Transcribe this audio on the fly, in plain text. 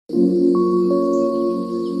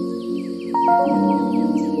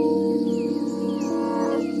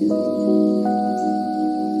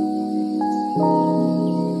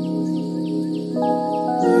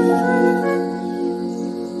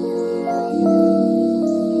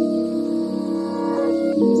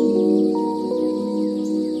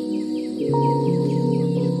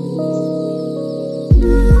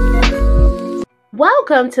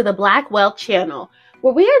Welcome to the Black Wealth Channel,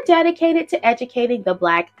 where we are dedicated to educating the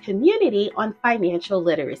Black community on financial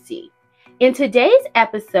literacy. In today's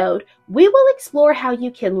episode, we will explore how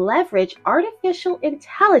you can leverage artificial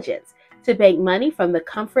intelligence to make money from the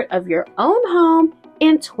comfort of your own home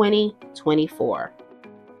in 2024.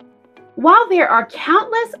 While there are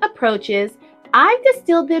countless approaches, I've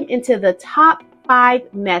distilled them into the top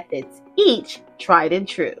 5 methods, each tried and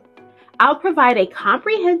true. I'll provide a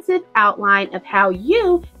comprehensive outline of how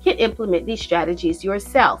you can implement these strategies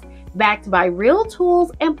yourself, backed by real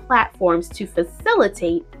tools and platforms to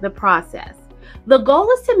facilitate the process. The goal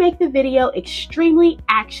is to make the video extremely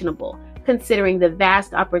actionable, considering the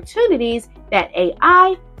vast opportunities that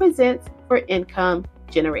AI presents for income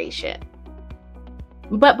generation.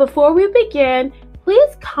 But before we begin,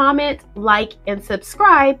 please comment, like, and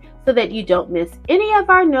subscribe so that you don't miss any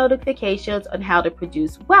of our notifications on how to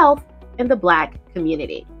produce wealth in the Black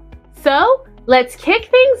community. So let's kick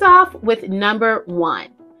things off with number 1,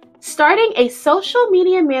 starting a social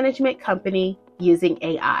media management company using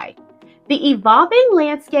AI. The evolving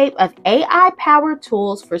landscape of AI-powered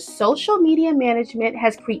tools for social media management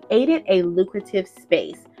has created a lucrative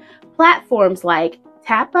space. Platforms like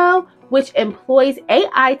Tapo, which employs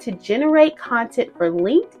AI to generate content for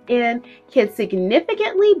LinkedIn, can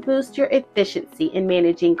significantly boost your efficiency in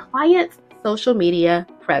managing clients' social media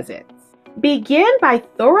presence. Begin by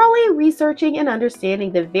thoroughly researching and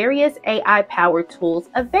understanding the various AI-powered tools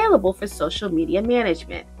available for social media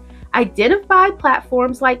management. Identify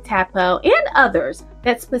platforms like Tapo and others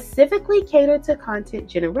that specifically cater to content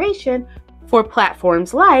generation for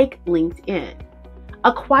platforms like LinkedIn.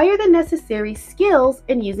 Acquire the necessary skills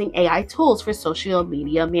in using AI tools for social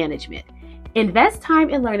media management. Invest time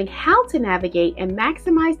in learning how to navigate and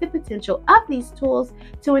maximize the potential of these tools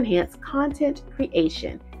to enhance content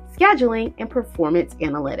creation, scheduling, and performance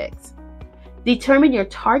analytics. Determine your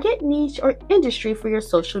target niche or industry for your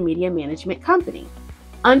social media management company.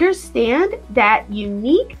 Understand that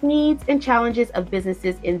unique needs and challenges of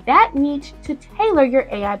businesses in that niche to tailor your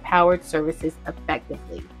AI-powered services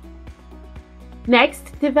effectively.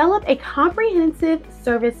 Next, develop a comprehensive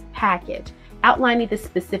service package outlining the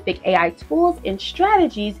specific AI tools and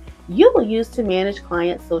strategies you will use to manage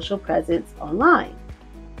client social presence online.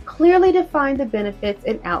 Clearly define the benefits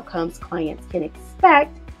and outcomes clients can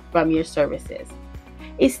expect from your services.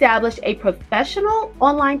 Establish a professional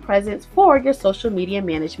online presence for your social media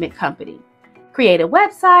management company. Create a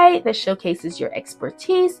website that showcases your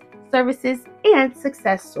expertise, services, and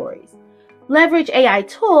success stories. Leverage AI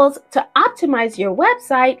tools to optimize your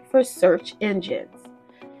website for search engines.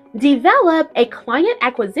 Develop a client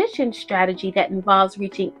acquisition strategy that involves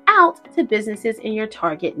reaching out to businesses in your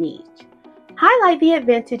target niche. Highlight the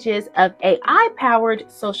advantages of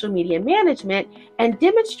AI-powered social media management and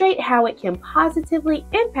demonstrate how it can positively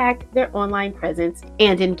impact their online presence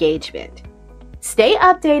and engagement. Stay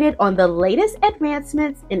updated on the latest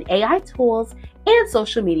advancements in AI tools and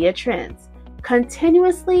social media trends.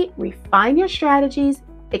 Continuously refine your strategies,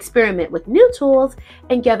 experiment with new tools,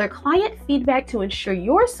 and gather client feedback to ensure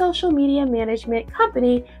your social media management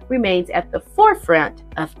company remains at the forefront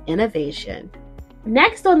of innovation.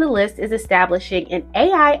 Next on the list is establishing an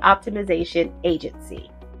AI optimization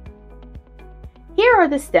agency. Here are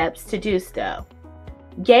the steps to do so.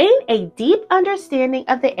 Gain a deep understanding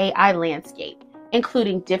of the AI landscape,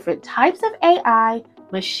 including different types of AI,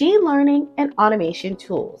 machine learning, and automation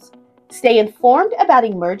tools. Stay informed about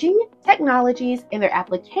emerging technologies and their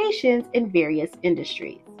applications in various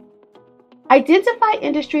industries. Identify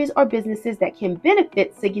industries or businesses that can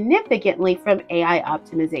benefit significantly from AI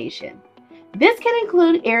optimization. This can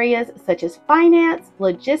include areas such as finance,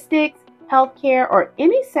 logistics, healthcare, or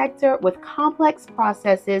any sector with complex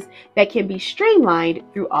processes that can be streamlined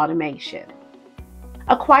through automation.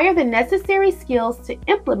 Acquire the necessary skills to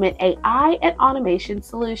implement AI and automation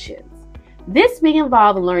solutions. This may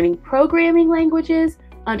involve learning programming languages,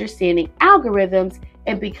 understanding algorithms,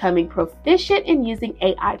 and becoming proficient in using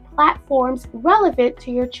AI platforms relevant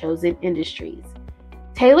to your chosen industries.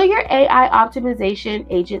 Tailor your AI optimization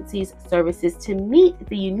agency's services to meet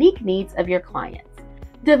the unique needs of your clients.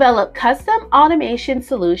 Develop custom automation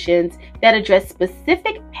solutions that address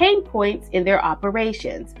specific pain points in their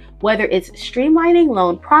operations, whether it's streamlining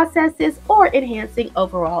loan processes or enhancing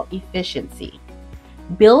overall efficiency.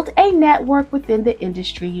 Build a network within the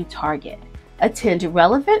industry you target. Attend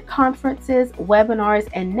relevant conferences, webinars,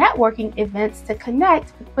 and networking events to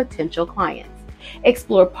connect with potential clients.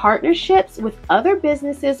 Explore partnerships with other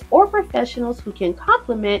businesses or professionals who can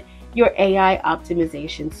complement your AI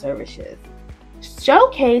optimization services.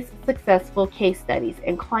 Showcase successful case studies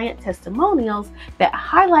and client testimonials that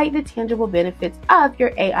highlight the tangible benefits of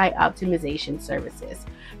your AI optimization services.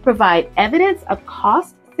 Provide evidence of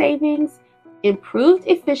cost savings, improved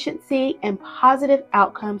efficiency, and positive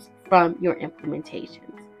outcomes from your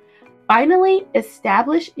implementations. Finally,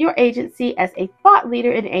 establish your agency as a thought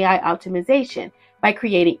leader in AI optimization by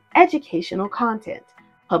creating educational content.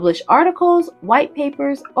 Publish articles, white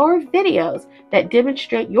papers, or videos that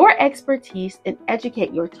demonstrate your expertise and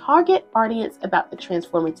educate your target audience about the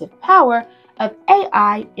transformative power of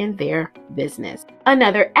AI in their business.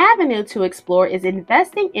 Another avenue to explore is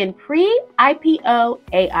investing in pre-IPO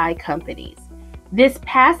AI companies. This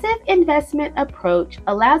passive investment approach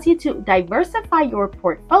allows you to diversify your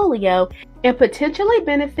portfolio and potentially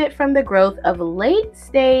benefit from the growth of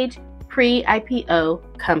late-stage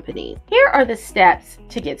pre-IPO companies. Here are the steps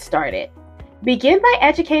to get started. Begin by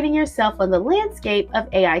educating yourself on the landscape of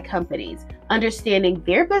AI companies, understanding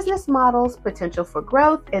their business models, potential for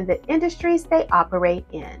growth, and the industries they operate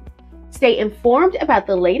in. Stay informed about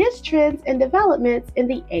the latest trends and developments in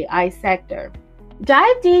the AI sector.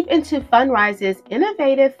 Dive deep into Fundrise's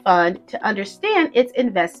innovative fund to understand its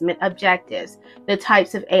investment objectives, the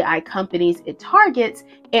types of AI companies it targets,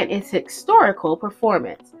 and its historical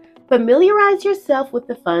performance. Familiarize yourself with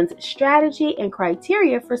the fund's strategy and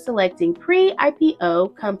criteria for selecting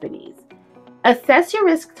pre-IPO companies. Assess your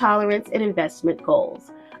risk tolerance and investment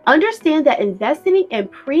goals. Understand that investing in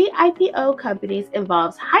pre-IPO companies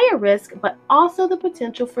involves higher risk but also the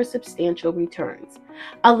potential for substantial returns.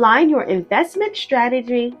 Align your investment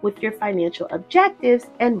strategy with your financial objectives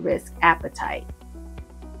and risk appetite.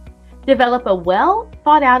 Develop a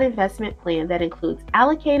well-thought-out investment plan that includes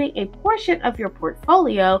allocating a portion of your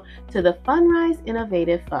portfolio to the Fundrise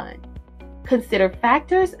Innovative Fund. Consider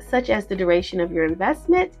factors such as the duration of your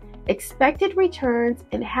investment, expected returns,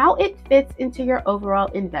 and how it fits into your overall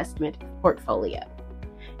investment portfolio.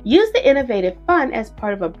 Use the Innovative Fund as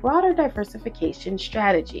part of a broader diversification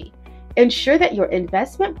strategy. Ensure that your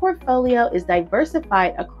investment portfolio is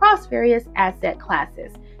diversified across various asset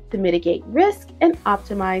classes to mitigate risk and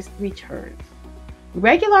optimize returns.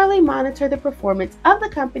 Regularly monitor the performance of the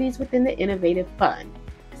companies within the Innovative Fund.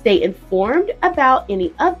 Stay informed about any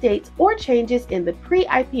updates or changes in the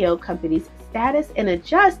pre-IPO company's status and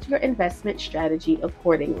adjust your investment strategy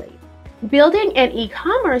accordingly. Building an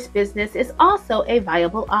e-commerce business is also a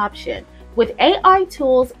viable option, with AI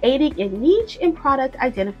tools aiding in niche and product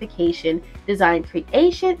identification, design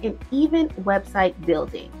creation, and even website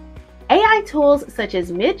building. AI tools such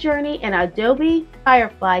as Midjourney and Adobe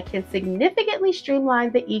Firefly can significantly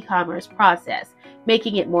streamline the e-commerce process,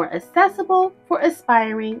 making it more accessible for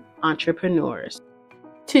aspiring entrepreneurs.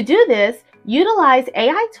 To do this, utilize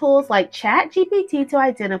AI tools like ChatGPT to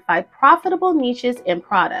identify profitable niches and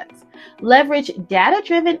products. Leverage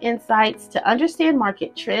data-driven insights to understand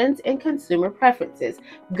market trends and consumer preferences,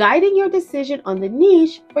 guiding your decision on the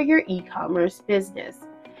niche for your e-commerce business.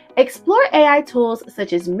 Explore AI tools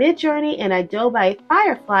such as Midjourney and Adobe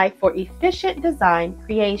Firefly for efficient design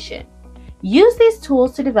creation. Use these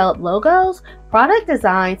tools to develop logos, product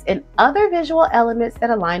designs, and other visual elements that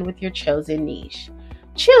align with your chosen niche.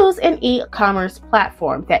 Choose an e-commerce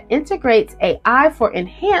platform that integrates AI for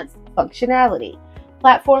enhanced functionality.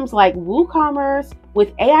 Platforms like WooCommerce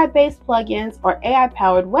with AI-based plugins or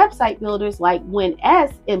AI-powered website builders like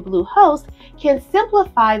WinS and Bluehost can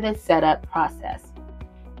simplify the setup process.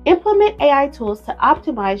 Implement AI tools to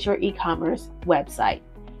optimize your e-commerce website.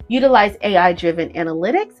 Utilize AI-driven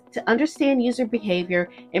analytics to understand user behavior,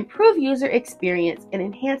 improve user experience, and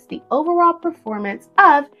enhance the overall performance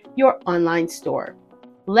of your online store.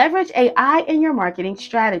 Leverage AI in your marketing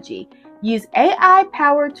strategy. Use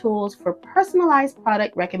AI-powered tools for personalized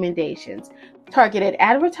product recommendations, targeted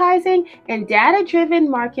advertising, and data-driven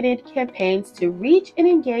marketing campaigns to reach and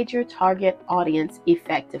engage your target audience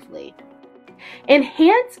effectively.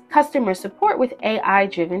 Enhance customer support with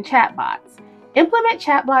AI-driven chatbots. Implement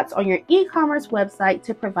chatbots on your e-commerce website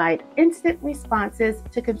to provide instant responses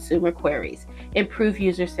to consumer queries, improve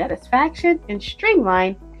user satisfaction, and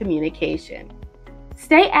streamline communication.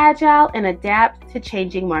 Stay agile and adapt to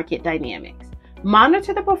changing market dynamics.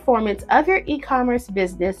 Monitor the performance of your e-commerce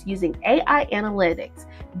business using AI analytics.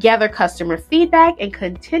 Gather customer feedback and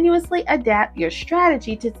continuously adapt your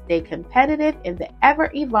strategy to stay competitive in the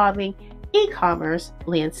ever-evolving e-commerce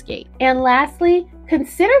landscape. And lastly,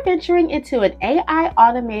 consider venturing into an AI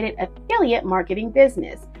automated affiliate marketing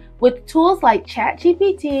business. With tools like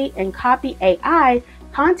ChatGPT and Copy AI,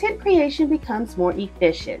 content creation becomes more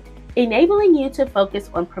efficient, enabling you to focus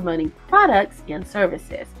on promoting products and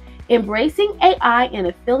services. Embracing AI in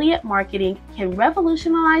affiliate marketing can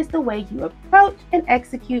revolutionize the way you approach and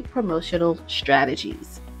execute promotional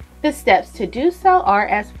strategies. The steps to do so are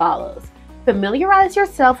as follows. Familiarize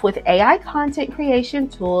yourself with AI content creation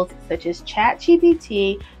tools such as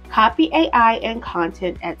ChatGPT, Copy AI, and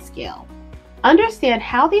Content at Scale. Understand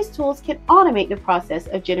how these tools can automate the process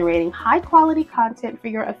of generating high-quality content for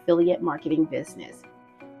your affiliate marketing business.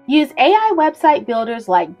 Use AI website builders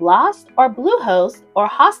like Blast or Bluehost or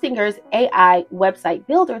Hostinger's AI website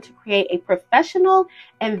builder to create a professional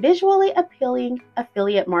and visually appealing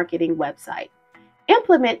affiliate marketing website.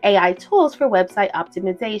 Implement AI tools for website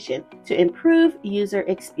optimization to improve user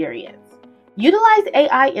experience. Utilize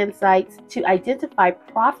AI insights to identify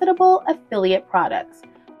profitable affiliate products.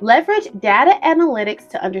 Leverage data analytics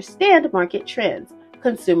to understand market trends,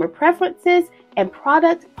 consumer preferences, and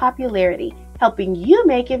product popularity, helping you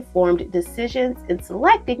make informed decisions in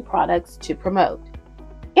selecting products to promote.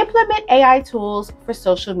 Implement AI tools for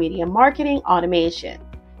social media marketing automation.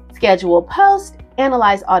 Schedule posts,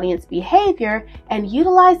 analyze audience behavior, and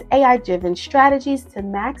utilize AI-driven strategies to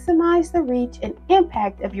maximize the reach and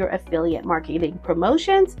impact of your affiliate marketing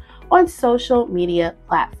promotions on social media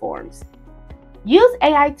platforms. Use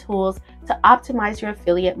AI tools to optimize your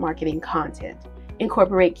affiliate marketing content.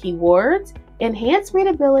 Incorporate keywords, enhance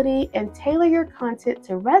readability, and tailor your content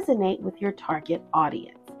to resonate with your target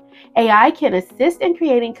audience. AI can assist in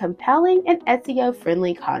creating compelling and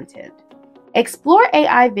SEO-friendly content. Explore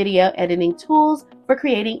AI video editing tools for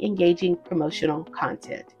creating engaging promotional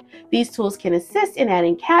content. These tools can assist in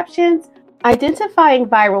adding captions, identifying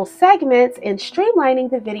viral segments, and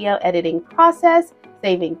streamlining the video editing process,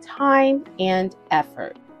 saving time and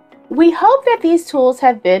effort. We hope that these tools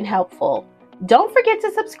have been helpful. Don't forget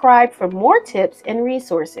to subscribe for more tips and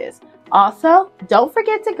resources. Also, don't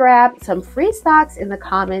forget to grab some free stocks in the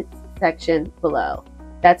comments section below.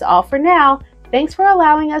 That's all for now. Thanks for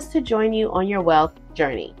allowing us to join you on your wealth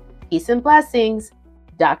journey. Peace and blessings,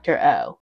 Dr. O.